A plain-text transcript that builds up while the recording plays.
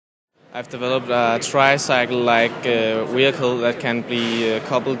I've developed a tricycle-like vehicle that can be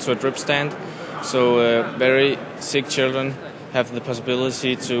coupled to a drip stand, so very sick children have the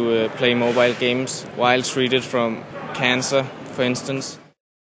possibility to play mobile games while treated from cancer, for instance.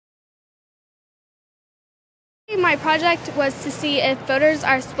 My project was to see if voters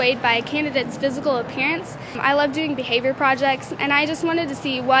are swayed by a candidate's physical appearance. I love doing behavior projects, and I just wanted to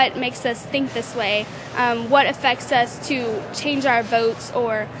see what makes us think this way, what affects us to change our votes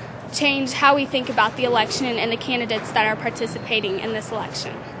or change how we think about the election and the candidates that are participating in this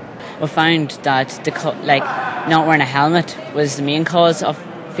election. We found that not wearing a helmet was the main cause of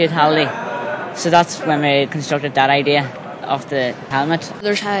fatality. So that's when we constructed that idea of the helmet.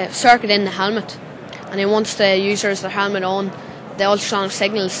 There's a circuit in the helmet, and then once the user has their helmet on, the ultrasonic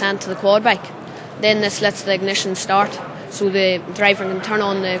signal is sent to the quad bike. Then this lets the ignition start, so the driver can turn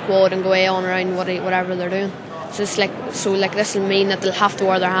on the quad and go on around whatever they're doing. So this will mean that they'll have to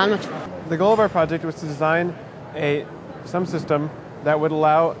wear their helmet. The goal of our project was to design some system that would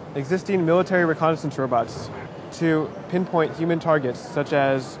allow existing military reconnaissance robots to pinpoint human targets, such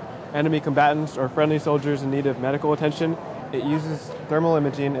as enemy combatants or friendly soldiers in need of medical attention. It uses thermal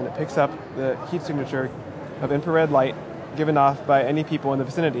imaging, and it picks up the heat signature of infrared light given off by any people in the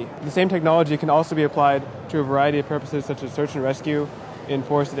vicinity. The same technology can also be applied to a variety of purposes, such as search and rescue in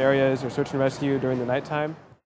forested areas or search and rescue during the nighttime.